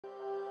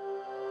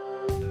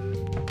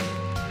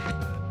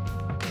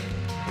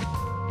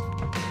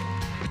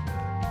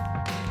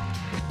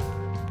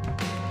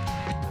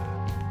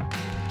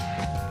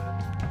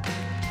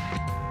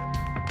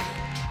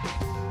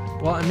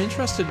Well, I'm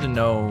interested to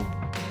know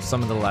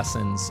some of the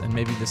lessons, and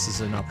maybe this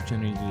is an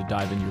opportunity to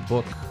dive into your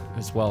book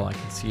as well. I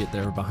can see it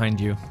there behind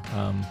you.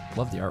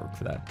 Love the artwork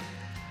for that.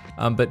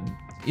 But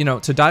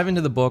to dive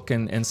into the book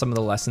and some of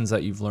the lessons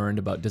that you've learned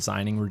about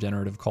designing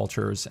regenerative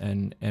cultures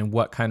and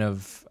what kind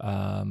of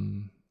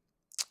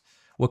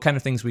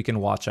things we can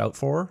watch out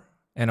for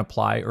and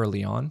apply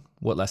early on,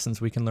 what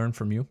lessons we can learn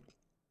from you,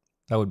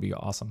 that would be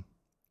awesome.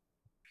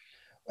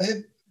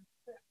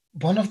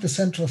 One of the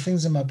central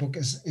things in my book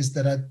is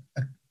that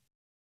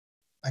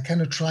I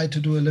kind of try to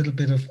do a little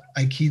bit of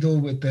Aikido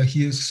with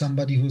here's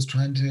somebody who's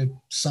trying to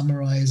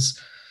summarize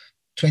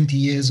 20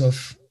 years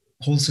of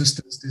whole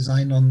systems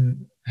design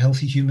on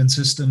healthy human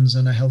systems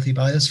and a healthy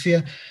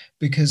biosphere.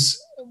 Because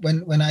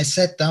when I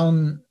sat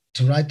down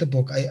to write the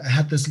book, I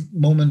had this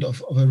moment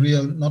of a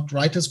real, not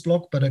writer's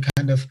block, but a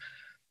kind of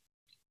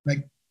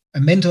like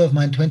a mentor of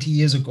mine 20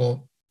 years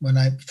ago, when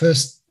I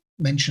first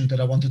mentioned that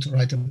I wanted to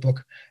write a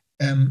book,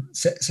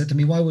 said to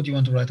me, why would you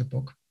want to write a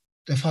book?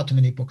 There are far too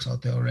many books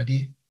out there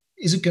already.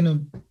 Is it going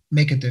to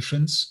make a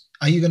difference?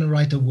 Are you going to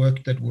write a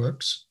work that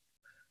works?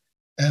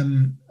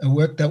 A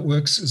work that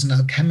works is an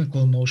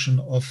alchemical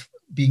notion of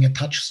being a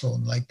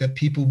touchstone, like that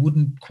people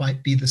wouldn't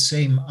quite be the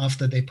same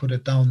after they put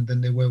it down than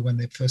they were when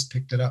they first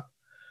picked it up.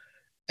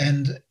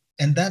 And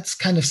that's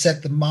kind of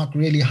set the mark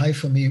really high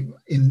for me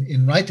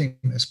in writing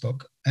this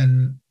book.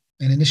 And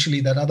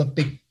initially that other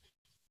big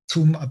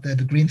tomb up there,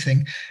 the green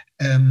thing,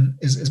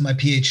 is my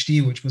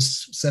PhD, which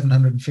was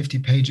 750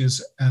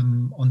 pages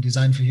on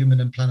design for human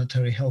and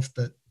planetary health.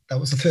 That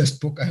was the first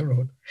book I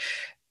wrote.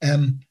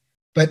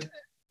 But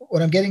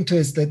what I'm getting to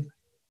is that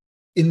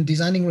in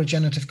designing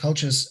regenerative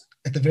cultures,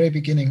 at the very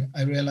beginning,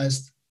 I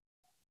realized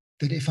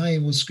that if I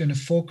was going to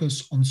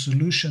focus on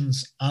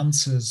solutions,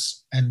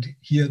 answers, and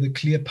here the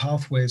clear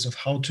pathways of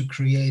how to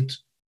create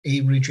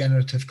a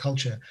regenerative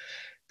culture,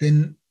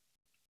 then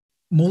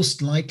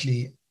most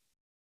likely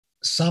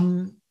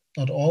some,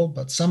 not all,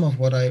 but some of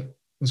what I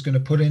was going to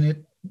put in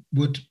it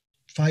would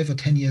 5 or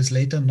 10 years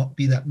later not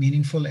be that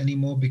meaningful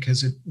anymore,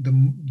 because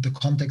the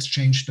context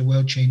changed, the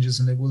world changes,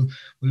 and it would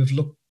have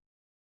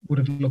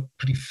looked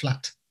pretty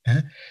flat.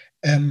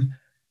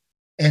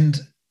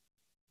 And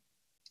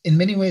in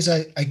many ways,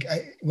 I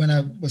when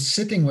I was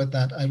sitting with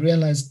that, I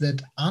realized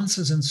that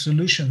answers and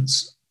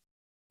solutions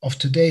of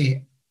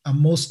today are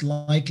most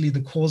likely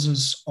the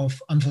causes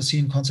of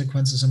unforeseen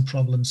consequences and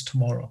problems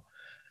tomorrow.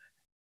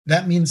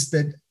 That means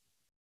that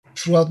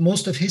throughout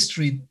most of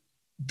history,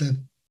 the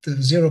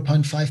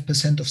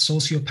 0.5% of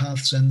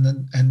sociopaths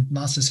and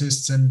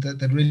narcissists and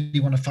that really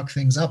want to fuck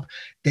things up,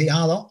 they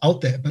are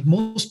out there. But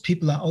most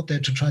people are out there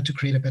to try to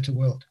create a better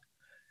world.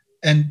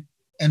 And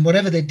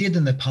whatever they did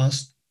in the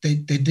past, they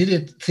did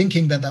it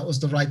thinking that was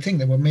the right thing.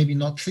 They were maybe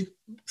not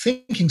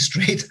thinking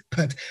straight,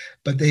 but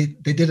they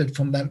did it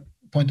from that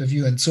point of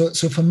view. And so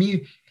for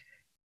me,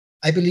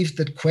 I believe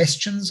that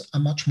questions are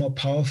much more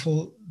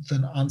powerful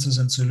than answers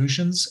and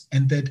solutions,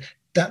 and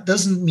that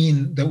doesn't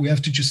mean that we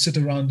have to just sit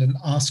around and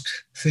ask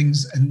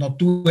things and not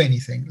do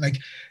anything. Like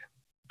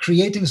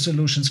creating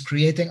solutions,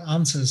 creating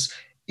answers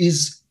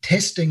is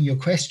testing your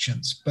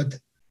questions, but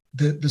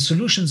the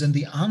solutions and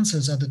the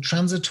answers are the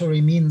transitory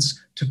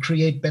means to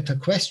create better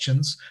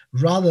questions,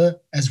 rather,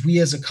 as we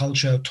as a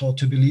culture are taught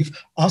to believe,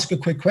 ask a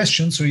quick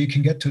question so you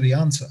can get to the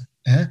answer.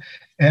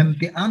 And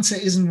the answer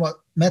isn't what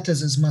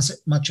matters as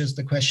much as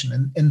the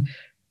question. And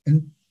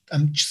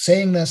I'm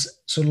saying this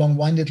so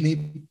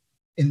long-windedly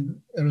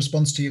in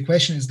response to your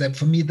question, is that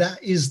for me,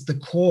 that is the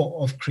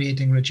core of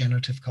creating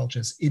regenerative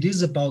cultures. It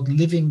is about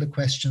living the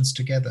questions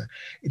together.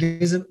 It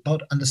is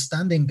about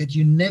understanding that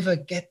you never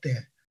get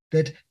there,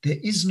 that there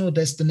is no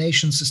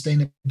destination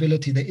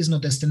sustainability, there is no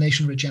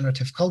destination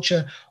regenerative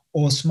culture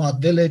or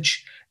smart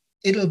village.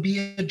 It'll be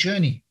a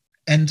journey.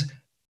 And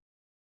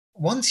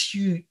once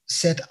you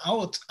set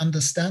out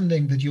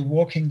understanding that you're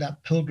walking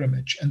that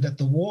pilgrimage and that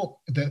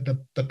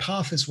the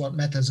path is what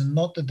matters and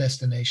not the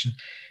destination,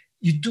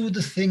 you do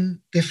the thing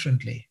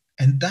differently.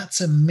 And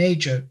that's a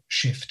major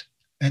shift.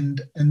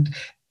 And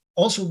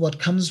also what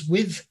comes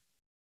with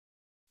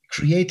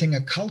creating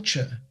a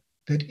culture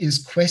that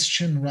is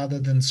question rather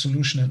than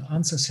solution and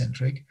answer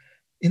centric,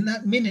 in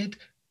that minute,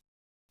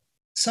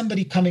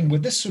 somebody coming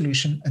with this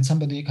solution and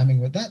somebody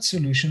coming with that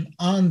solution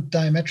aren't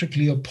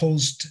diametrically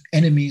opposed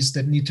enemies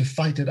that need to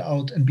fight it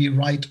out and be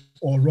right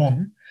or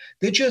wrong.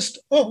 They're just,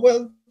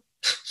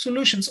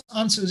 solutions,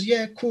 answers,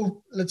 yeah,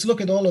 cool. Let's look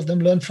at all of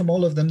them, learn from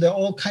all of them. They're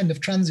all kind of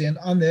transient.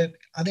 Are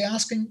they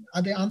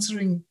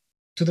answering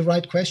to the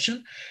right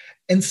question?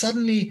 And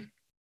suddenly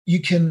you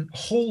can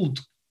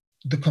hold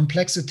the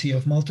complexity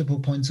of multiple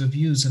points of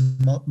views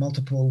and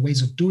multiple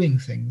ways of doing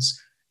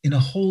things in a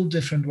whole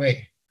different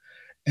way.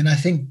 And I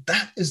think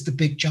that is the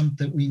big jump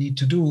that we need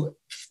to do,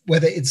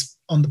 whether it's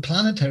on the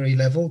planetary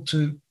level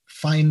to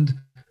find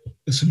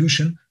a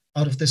solution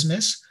out of this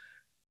mess,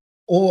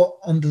 or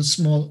on the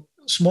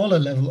smaller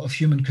level of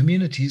human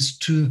communities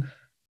to,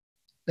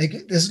 like,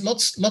 there's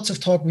lots of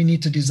talk we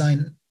need to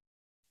design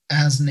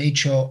as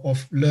nature,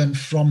 of learn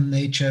from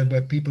nature,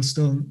 but people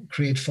still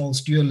create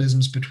false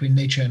dualisms between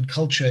nature and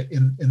culture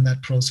in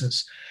that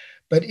process.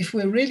 But if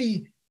we're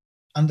really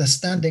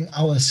understanding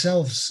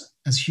ourselves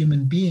as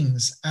human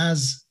beings,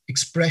 as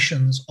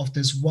expressions of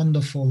this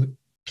wonderful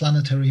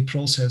planetary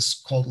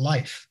process called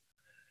life,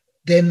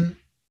 then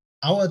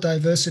our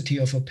diversity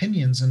of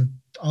opinions and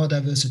our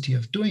diversity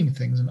of doing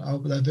things and our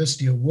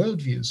diversity of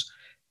worldviews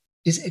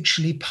is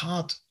actually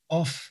part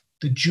of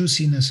the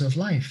juiciness of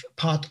life,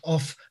 part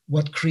of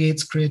what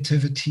creates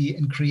creativity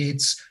and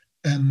creates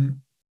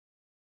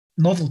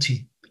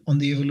novelty on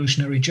the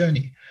evolutionary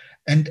journey.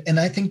 And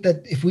I think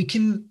that if we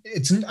can,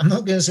 I'm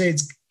not going to say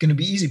it's going to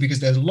be easy, because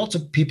there's lots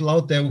of people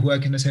out there who are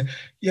going to say,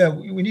 yeah,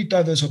 we need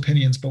diverse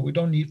opinions, but we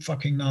don't need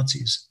fucking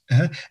Nazis.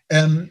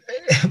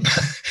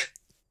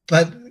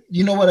 But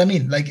you know what I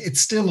mean? Like,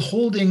 it's still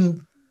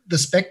holding the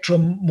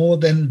spectrum more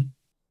than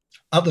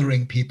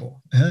othering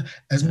people.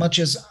 As much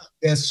as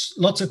there's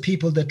lots of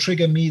people that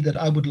trigger me that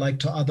I would like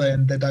to other,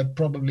 and that I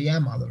probably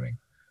am othering.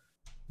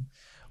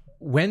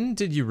 When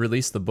did you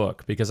release the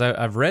book? Because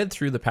I've read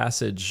through the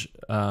passage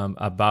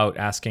about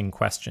asking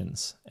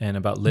questions and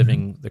about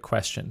living the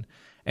question.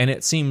 And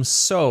it seems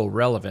so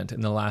relevant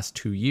in the last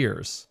 2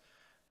 years.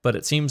 But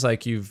it seems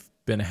like you've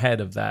been ahead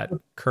of that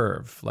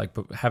curve, like,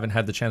 but haven't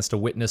had the chance to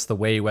witness the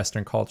way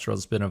Western culture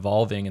has been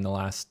evolving in the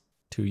last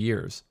 2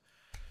 years.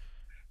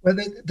 Well,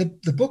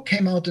 the book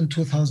came out in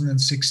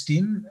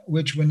 2016,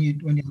 which, when you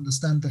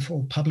understand the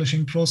whole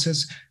publishing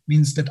process,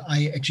 means that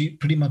I actually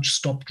pretty much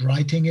stopped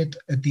writing it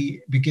at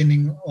the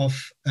beginning of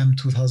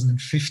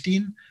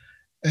 2015,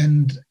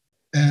 and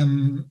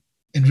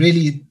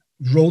really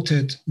wrote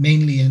it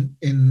mainly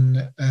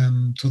in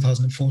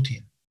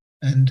 2014.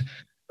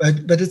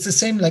 But it's the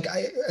same. Like,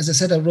 as I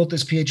said, I wrote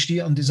this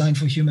PhD on design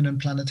for human and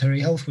planetary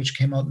health, which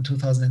came out in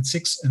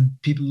 2006, and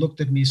people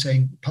looked at me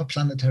saying,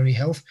 planetary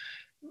health?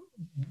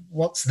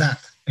 What's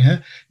that?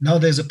 Now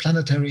there's a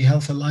Planetary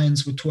Health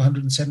Alliance with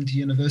 270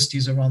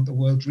 universities around the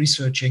world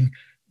researching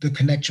the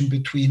connection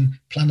between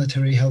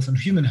planetary health and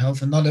human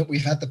health. And now that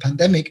we've had the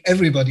pandemic,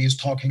 everybody is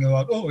talking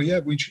about, oh yeah,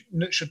 we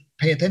should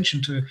pay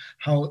attention to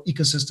how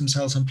ecosystems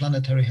health and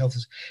planetary health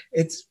is.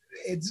 It's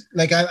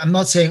like, I'm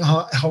not saying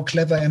how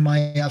clever am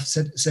I. I've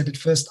said it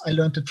first. I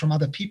learned it from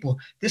other people.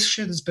 This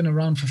shit has been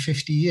around for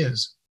 50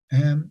 years.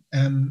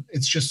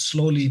 It's just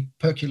slowly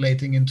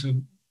percolating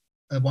into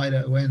a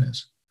wider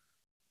awareness.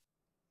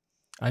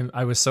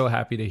 I was so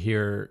happy to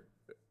hear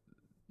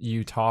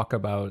you talk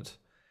about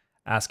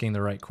asking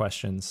the right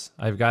questions.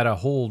 I've got a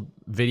whole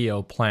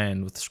video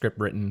planned with script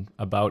written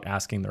about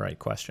asking the right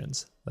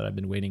questions that I've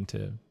been waiting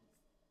to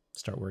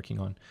start working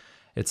on.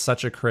 It's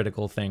such a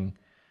critical thing,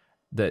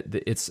 that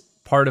it's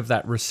part of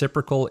that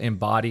reciprocal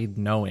embodied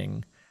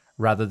knowing,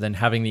 rather than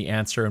having the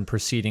answer and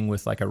proceeding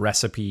with like a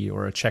recipe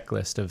or a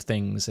checklist of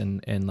things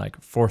and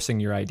like forcing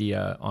your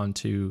idea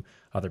onto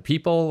other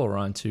people or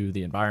onto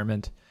the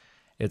environment.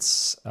 It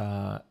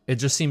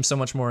just seems so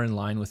much more in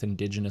line with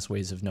indigenous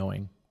ways of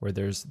knowing, where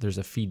there's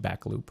a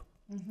feedback loop.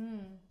 Mm-hmm.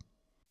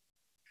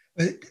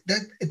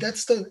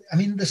 That's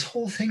this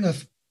whole thing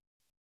of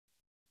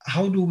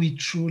how do we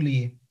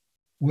truly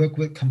work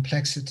with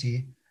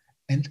complexity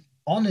and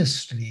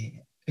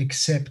honestly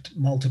accept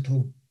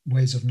multiple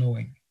ways of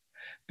knowing?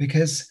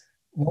 Because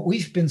what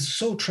we've been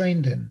so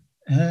trained in,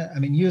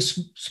 you're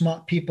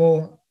smart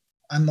people,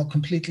 I'm not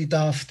completely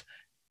daft,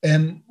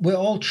 we're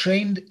all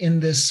trained in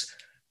this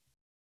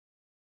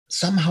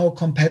somehow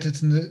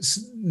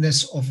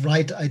competitiveness of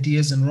right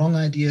ideas and wrong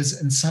ideas,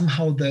 and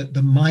somehow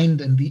the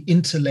mind and the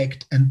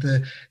intellect and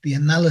the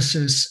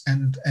analysis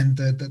and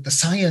the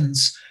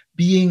science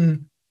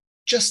being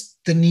just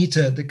the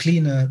neater, the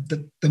cleaner,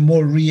 the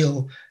more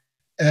real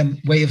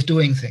way of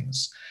doing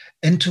things.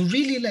 And to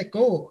really let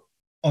go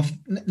of,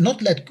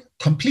 not let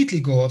completely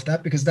go of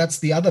that, because that's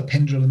the other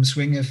pendulum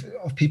swing of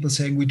people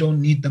saying we don't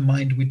need the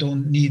mind, we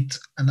don't need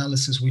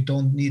analysis, we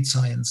don't need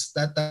science.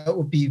 That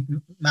would be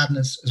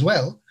madness as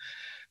well.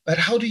 But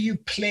how do you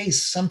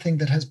place something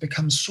that has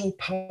become so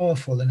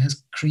powerful and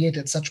has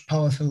created such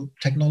powerful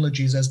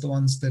technologies as the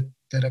ones that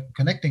are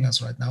connecting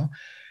us right now,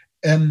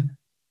 and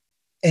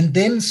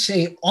then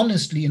say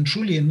honestly and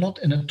truly, and not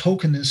in a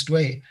tokenist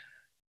way,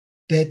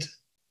 that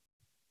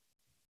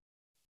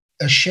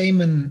a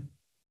shaman,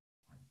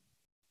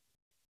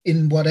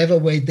 in whatever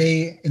way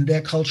they, in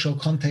their cultural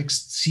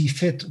context, see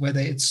fit, whether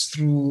it's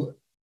through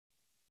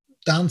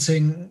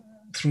dancing,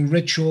 through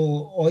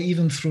ritual, or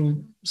even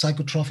through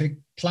psychotropic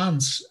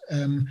plants,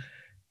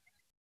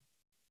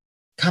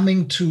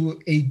 coming to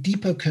a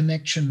deeper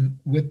connection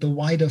with the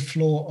wider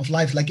flow of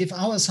life. Like, if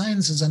our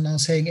sciences are now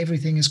saying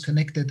everything is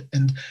connected,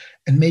 and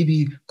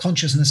maybe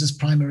consciousness is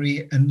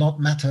primary and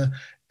not matter,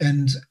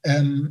 and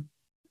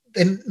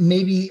then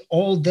maybe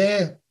all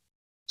their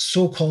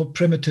so-called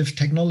primitive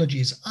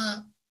technologies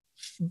are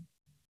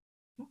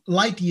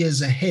light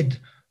years ahead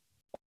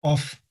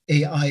of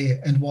AI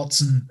and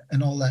Watson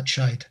and all that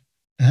shite.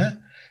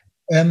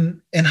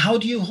 And how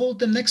do you hold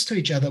them next to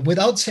each other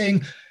without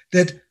saying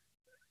that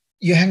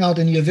you hang out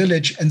in your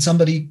village and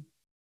somebody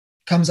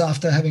comes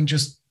after having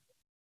just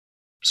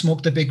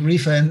smoked a big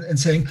reefer and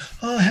saying,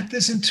 oh, I had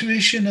this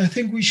intuition, I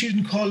think we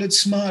shouldn't call it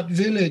smart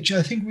village,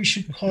 I think we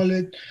should call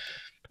it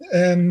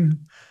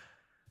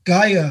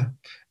Gaia,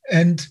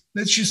 and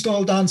let's just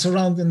all dance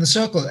around in the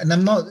circle. And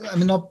I'm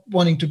not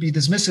wanting to be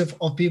dismissive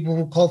of people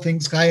who call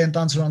things Gaia and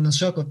dance around in the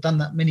circle. I've done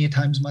that many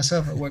times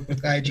myself. I worked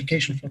with Gaia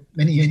education for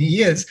many, many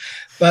years.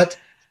 But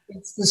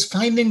it's this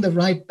finding the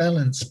right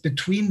balance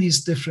between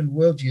these different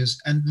worldviews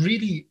and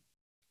really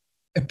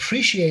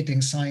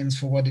appreciating science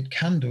for what it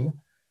can do.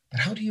 But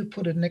how do you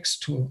put it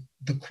next to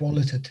the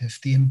qualitative,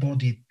 the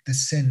embodied, the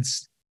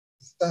sense,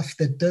 stuff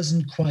that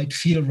doesn't quite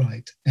feel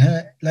right?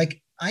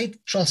 Like I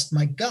trust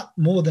my gut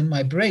more than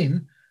my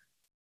brain.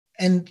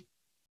 And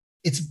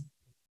it's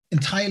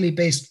entirely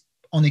based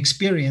on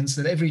experience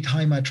that every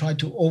time I tried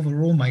to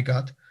overrule my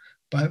gut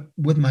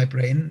with my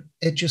brain,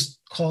 it just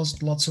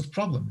caused lots of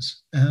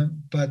problems.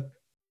 But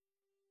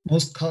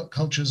most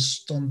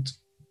cultures don't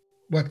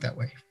work that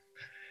way.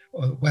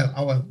 Well,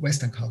 our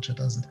Western culture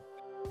doesn't.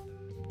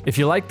 If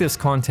you like this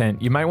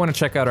content, you might want to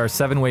check out our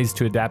 7 Ways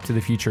to Adapt to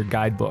the Future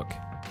guidebook.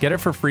 Get it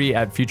for free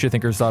at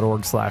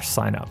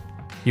futurethinkers.org/signup.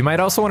 You might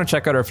also want to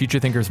check out our Future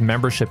Thinkers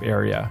membership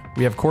area.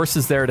 We have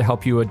courses there to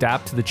help you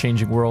adapt to the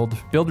changing world,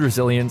 build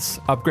resilience,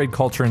 upgrade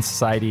culture and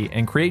society,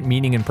 and create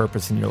meaning and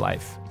purpose in your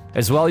life.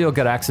 As well, you'll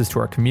get access to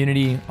our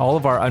community, all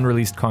of our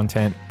unreleased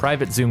content,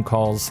 private Zoom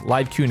calls,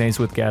 live Q&As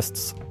with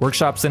guests,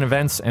 workshops and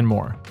events, and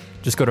more.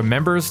 Just go to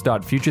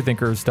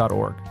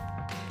members.futurethinkers.org.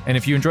 And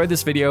if you enjoyed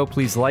this video,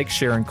 please like,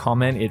 share, and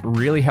comment. It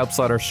really helps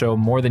out our show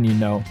more than you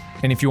know.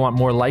 And if you want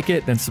more like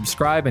it, then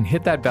subscribe and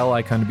hit that bell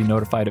icon to be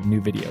notified of new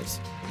videos.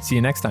 See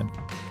you next time.